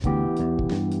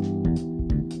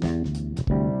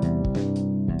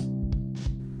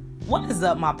What is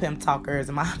up, my pimp talkers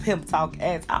and my pimp talk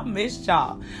ads? I missed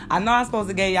y'all. I know I was supposed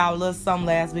to give y'all a little something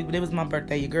last week, but it was my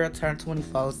birthday. Your girl turned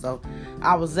 24, so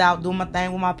I was out doing my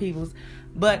thing with my peoples.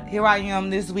 But here I am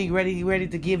this week, ready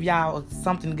to give y'all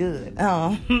something good.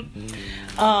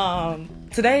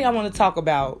 Today I want to talk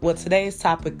about what today's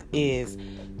topic is.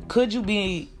 Could you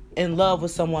be in love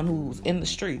with someone who's in the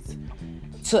streets?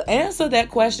 To answer that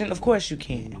question, of course you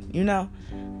can.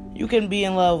 You can be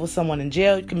in love with someone in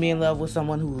jail. You can be in love with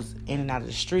someone who's in and out of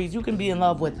the streets. You can be in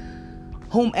love with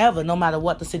whomever, no matter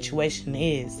what the situation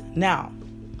is. Now,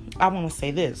 I want to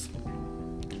say this.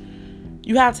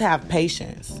 You have to have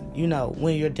patience,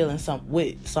 when you're dealing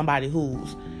with somebody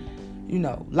whose,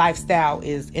 lifestyle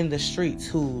is in the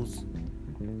streets,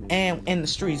 and in the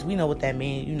streets, we know what that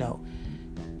means,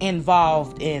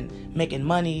 involved in making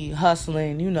money,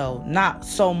 hustling, not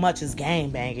so much as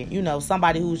gang banging,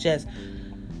 somebody who's just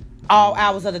all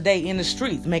hours of the day in the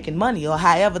streets making money, or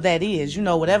however that is,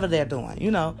 whatever they're doing,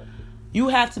 you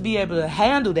have to be able to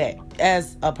handle that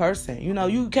as a person.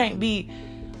 You can't be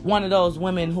one of those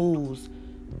women who's,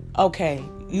 okay,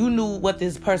 you knew what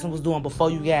this person was doing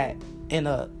before you got in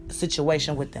a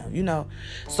situation with them,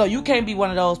 so you can't be one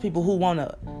of those people who want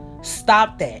to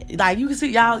stop that. Like, you can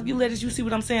see, y'all, you ladies, you see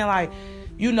what I'm saying? Like,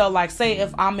 say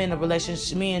if I'm in a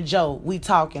relationship, me and Joe, we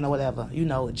talking or whatever,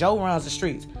 Joe runs the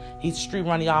streets. He's street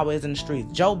running, always in the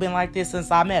streets. Joe been like this since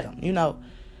I met him,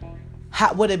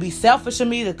 How, would it be selfish of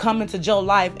me to come into Joe's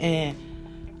life and,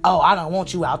 I don't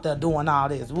want you out there doing all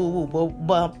this, woo woo,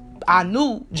 but I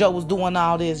knew Joe was doing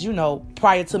all this,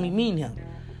 prior to me meeting him.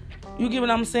 You get what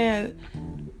I'm saying?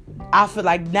 I feel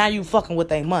like now you fucking with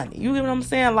their money. You get what I'm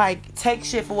saying? Like, take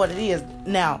shit for what it is.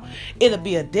 Now, it'll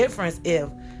be a difference if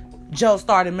Joe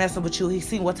started messing with you. He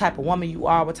seen what type of woman you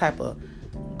are, what type of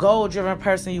goal-driven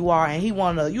person you are, and he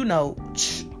want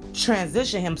to,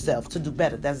 transition himself to do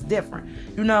better. That's different.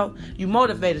 You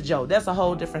motivated Joe. That's a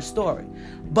whole different story.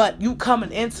 But you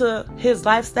coming into his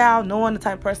lifestyle, knowing the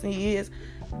type of person he is,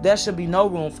 there should be no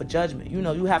room for judgment.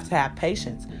 You have to have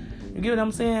patience. You get what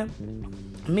I'm saying?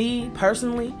 Me,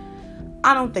 personally,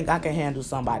 I don't think I can handle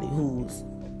somebody who's,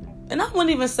 and I wouldn't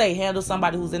even say handle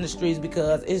somebody who's in the streets,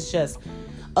 because it's just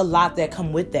a lot that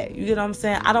come with that. You get what I'm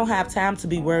saying? I don't have time to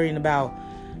be worrying about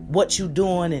what you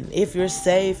doing and if you're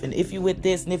safe and if you with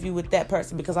this and if you with that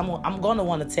person, because I'm going to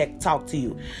want to talk to you.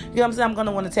 You know what I'm saying? I'm going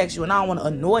to want to text you, and I don't want to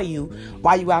annoy you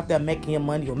while you out there making your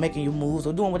money or making your moves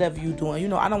or doing whatever you're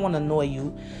doing. I don't want to annoy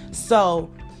you. So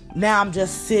now I'm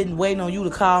just sitting waiting on you to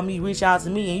call me, reach out to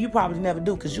me, and you probably never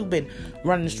do, because you've been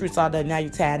running the streets all day. Now you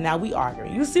tired. Now we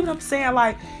arguing. You see what I'm saying?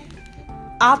 Like,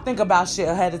 I think about shit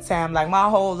ahead of time. Like, my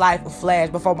whole life will flash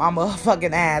before my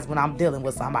motherfucking eyes when I'm dealing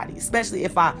with somebody. Especially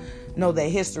if I know their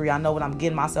history. I know what I'm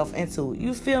getting myself into.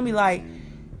 You feel me? Like,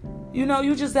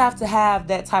 you just have to have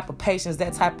that type of patience,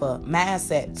 that type of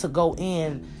mindset to go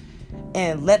in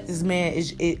and let this man,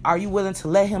 are you willing to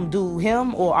let him do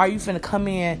him, or are you finna come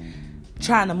in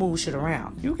trying to move shit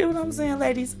around? You get what I'm saying,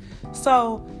 ladies?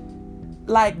 So,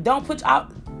 like, don't put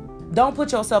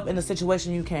yourself in a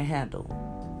situation you can't handle,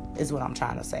 is what I'm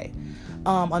trying to say.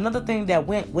 Another thing that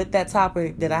went with that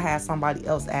topic that I had somebody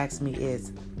else ask me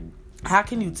is, how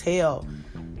can you tell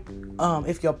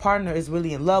if your partner is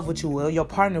really in love with you, or your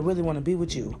partner really want to be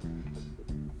with you?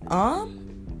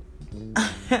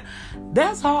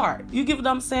 That's hard. You get what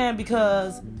I'm saying?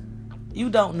 Because you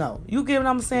don't know. You get what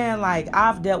I'm saying? Like,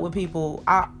 I've dealt with people,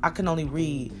 I can only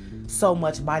read so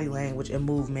much body language and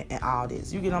movement and all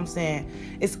this. You get what I'm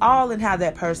saying? It's all in how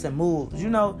that person moves,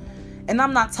 And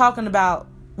I'm not talking about,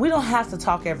 we don't have to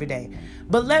talk every day,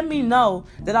 but let me know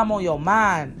that I'm on your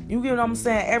mind. You get what I'm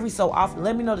saying? Every so often,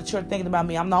 let me know that you're thinking about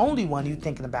me. I'm the only one you're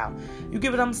thinking about. You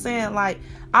get what I'm saying? Like,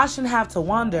 I shouldn't have to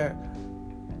wonder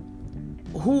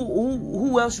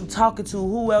who else you talking to,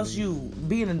 who else you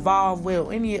being involved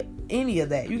with, any of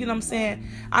that. You get what I'm saying?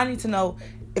 I need to know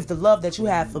if the love that you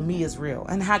have for me is real.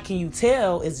 And how can you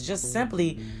tell? It's just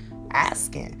simply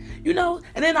asking,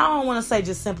 and then I don't want to say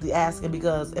just simply asking,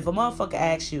 because if a motherfucker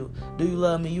asks you, do you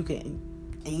love me, you can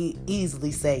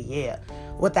easily say yeah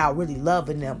without really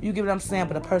loving them. You get what I'm saying?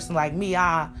 But a person like me,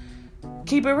 I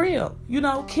keep it real.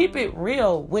 Keep it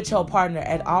real with your partner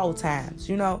at all times.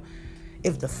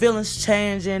 If the feelings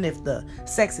changing, if the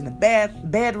sex in the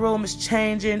bedroom is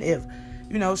changing, if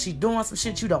she doing some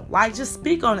shit you don't like, just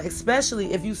speak on it.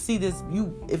 Especially if you see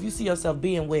if you see yourself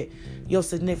being with your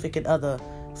significant other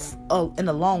in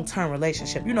a long-term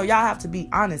relationship. Y'all have to be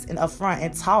honest and upfront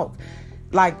and talk.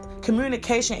 Like,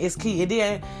 communication is key. And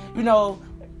then,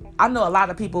 I know a lot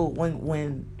of people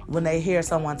when they hear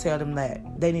someone tell them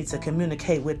that they need to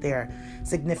communicate with their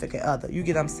significant other. You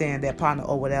get what I'm saying? Their partner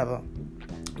or whatever.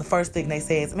 the first thing they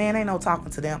say is, man, ain't no talking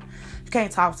to them. You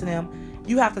can't talk to them.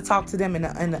 You have to talk to them in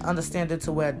the understanding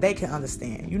to where they can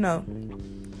understand, you know.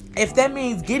 If that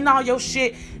means getting all your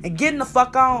shit and getting the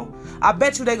fuck on, I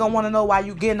bet you they gonna want to know why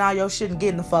you getting all your shit and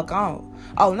getting the fuck on.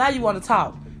 Oh, now you want to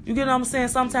talk. You get what I'm saying?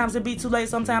 Sometimes it be too late.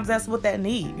 Sometimes that's what that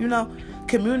need, you know.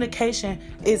 Communication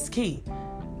is key.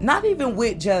 Not even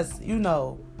with just, you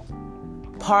know,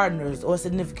 partners or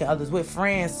significant others, with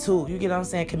friends too. You get what I'm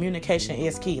saying? Communication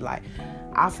is key. Like,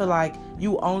 I feel like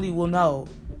you only will know,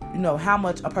 you know, how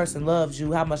much a person loves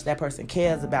you, how much that person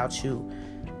cares about you.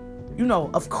 You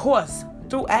know, of course,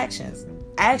 through actions.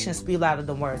 Actions speak louder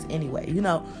than words anyway. You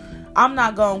know, I'm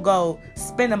not gonna go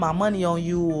spending my money on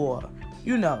you or,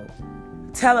 you know,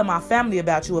 telling my family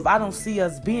about you if I don't see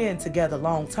us being together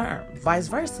long term. Vice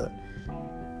versa.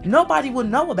 Nobody will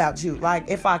know about you. Like,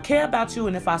 if I care about you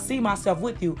and if I see myself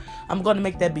with you, I'm going to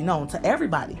make that be known to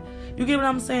everybody. You get what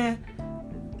I'm saying?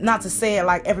 Not to say it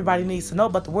like everybody needs to know,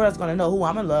 but the world's going to know who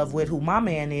I'm in love with, who my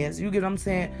man is. You get what I'm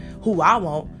saying? Who I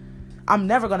want. I'm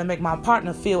never going to make my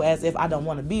partner feel as if I don't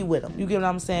want to be with him. You get what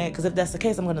I'm saying? Because if that's the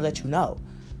case, I'm going to let you know.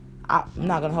 I'm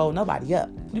not going to hold nobody up.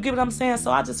 You get what I'm saying?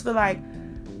 So I just feel like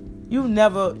you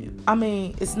never, I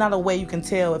mean, it's not a way you can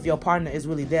tell if your partner is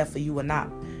really there for you or not.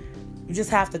 You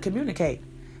just have to communicate.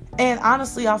 And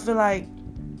honestly, I feel like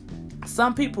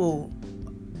some people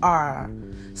are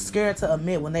scared to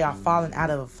admit when they are falling out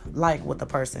of like with the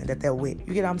person that they're with.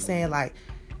 You get what I'm saying? Like,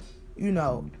 you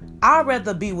know, I'd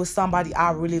rather be with somebody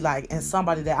I really like and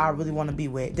somebody that I really want to be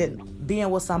with than being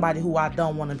with somebody who I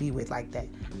don't want to be with like that.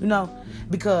 You know?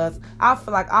 Because I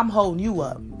feel like I'm holding you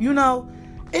up. You know?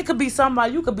 It could be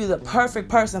somebody, you could be the perfect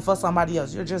person for somebody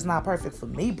else. You're just not perfect for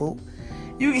me, boo.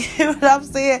 You get what I'm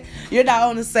saying? You're not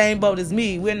on the same boat as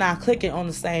me. We're not clicking on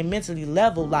the same mentally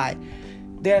level. Like,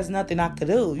 there's nothing I could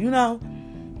do, you know?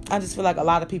 I just feel like a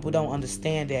lot of people don't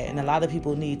understand that. And a lot of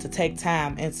people need to take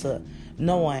time into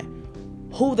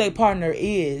knowing who their partner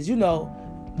is, you know,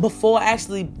 before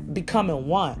actually becoming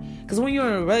one. Because when you're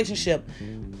in a relationship,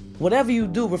 whatever you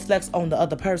do reflects on the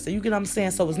other person. You get what I'm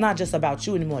saying? So it's not just about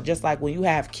you anymore. Just like when you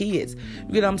have kids.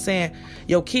 You get what I'm saying?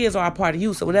 Your kids are a part of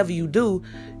you. So whatever you do,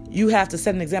 you have to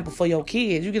set an example for your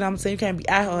kids. You get what I'm saying? You can't be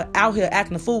out here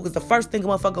acting a fool, because the first thing a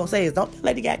motherfucker gonna say is, don't that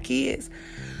lady got kids?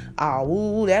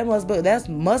 Oh, that must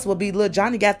be little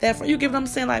Johnny got that from. You get what I'm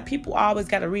saying? Like, people always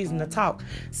got a reason to talk.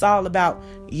 It's all about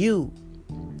you.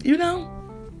 You know?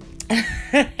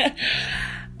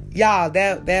 Y'all,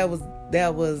 that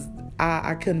was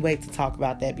I couldn't wait to talk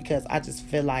about that, because I just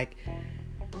feel like,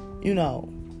 you know,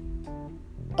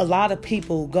 a lot of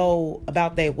people go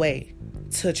about their way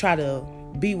to try to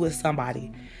be with somebody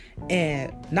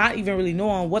and not even really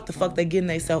knowing what the fuck they getting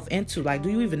themselves into. Like, do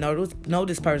you even know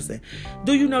this person?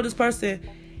 Do you know this person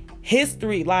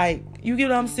history? Like, you get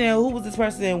what I'm saying? Who was this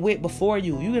person with before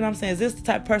you? You get what I'm saying? Is this the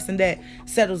type of person that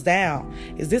settles down?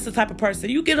 Is this the type of person?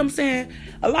 You get what I'm saying?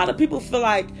 A lot of people feel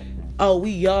like, oh,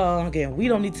 we young and we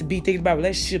don't need to be thinking about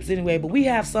relationships anyway. But we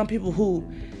have some people who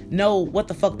know what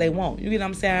the fuck they want. You get what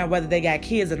I'm saying? Whether they got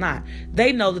kids or not.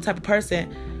 They know the type of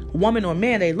person, woman or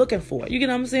man, they looking for. You get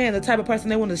what I'm saying? The type of person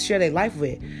they want to share their life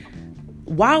with.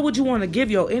 Why would you want to give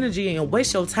your energy and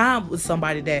waste your time with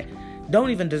somebody that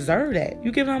don't even deserve that?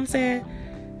 You get what I'm saying?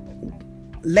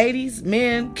 Ladies,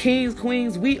 men, kings,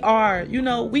 queens, we are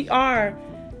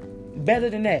better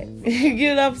than that. You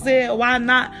get what I'm saying? Why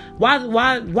not?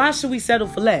 Why should we settle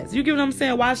for less? You get what I'm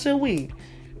saying? Why should we?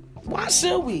 Why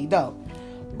should we, though?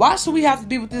 Why should we have to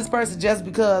be with this person just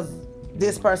because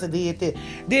this person did this?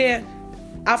 Then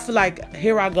I feel like,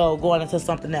 here I go, going into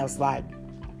something else. Like,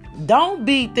 don't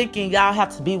be thinking y'all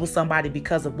have to be with somebody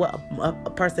because of what a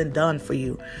person done for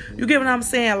you. You get what I'm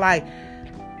saying? Like,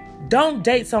 don't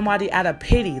date somebody out of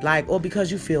pity, like, or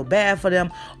because you feel bad for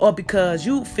them, or because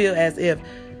you feel as if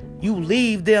you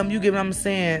leave them, you get what I'm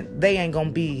saying, they ain't gonna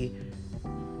be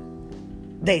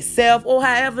they self, or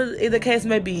however the case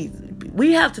may be.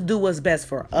 We have to do what's best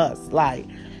for us. Like,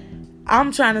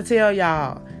 I'm trying to tell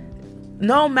y'all,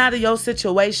 no matter your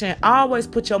situation, always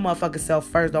put your motherfucking self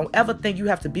first. Don't ever think you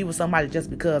have to be with somebody just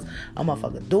because a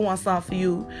motherfucker doing something for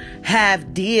you,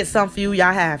 did something for you,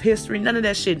 y'all have history. None of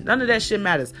that shit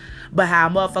matters. But how a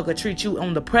motherfucker treat you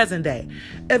on the present day.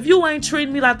 If you ain't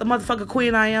treating me like the motherfucker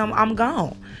queen I am, I'm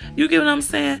gone. You get what I'm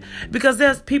saying? Because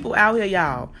there's people out here,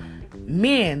 y'all.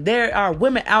 Men, there are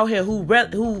women out here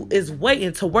who is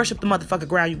waiting to worship the motherfucking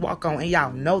ground you walk on, and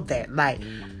y'all know that. Like,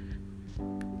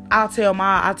 I tell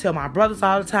my brothers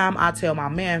all the time. I tell my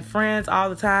man friends all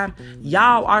the time.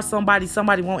 Y'all are somebody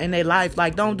want in their life.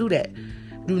 Like, don't do that.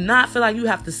 Do not feel like you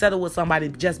have to settle with somebody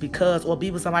just because, or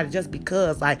be with somebody just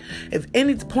because. Like, if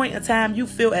any point in time you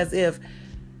feel as if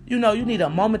you need a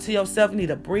moment to yourself. You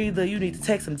need a breather. You need to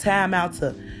take some time out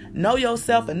to know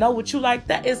yourself and know what you like.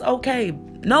 That is okay.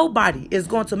 Nobody is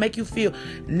going to make you feel.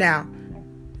 Now,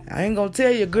 I ain't gonna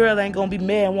tell you, girl ain't gonna be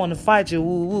mad and want to fight you,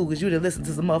 woo, because you done listen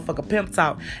to some motherfucking pimp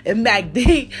talk. And Mac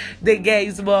D, they gave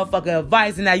you some motherfucking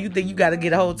advice, and now you think you gotta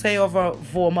get a hotel for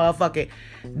a motherfucking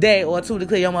day or two to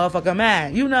clear your motherfucking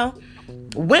mind.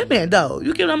 Women, though,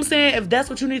 you get what I'm saying? If that's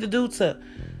what you need to do to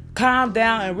calm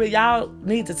down and really, y'all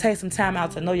need to take some time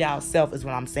out to know y'all self, is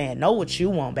what I'm saying. Know what you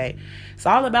want, babe. It's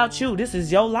all about you. This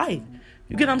is your life.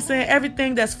 You get what I'm saying?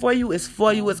 Everything that's for you is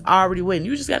for you. It's already written.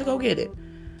 You just gotta go get it.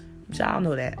 Y'all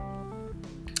know that.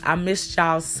 I missed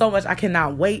y'all so much. I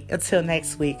cannot wait until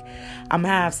next week. I'm gonna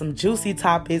have some juicy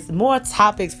topics, more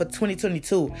topics for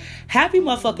 2022. Happy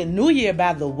motherfucking New Year,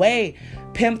 by the way.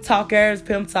 Pimp Talkers,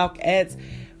 Pimp Talkettes.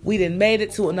 We done made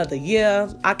it to another year.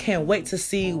 I can't wait to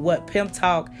see what Pimp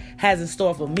Talk has in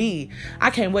store for me. I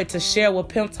can't wait to share what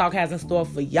Pimp Talk has in store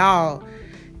for y'all.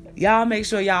 Y'all make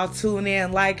sure y'all tune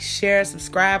in, like, share,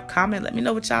 subscribe, comment. Let me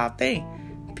know what y'all think.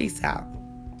 Peace out.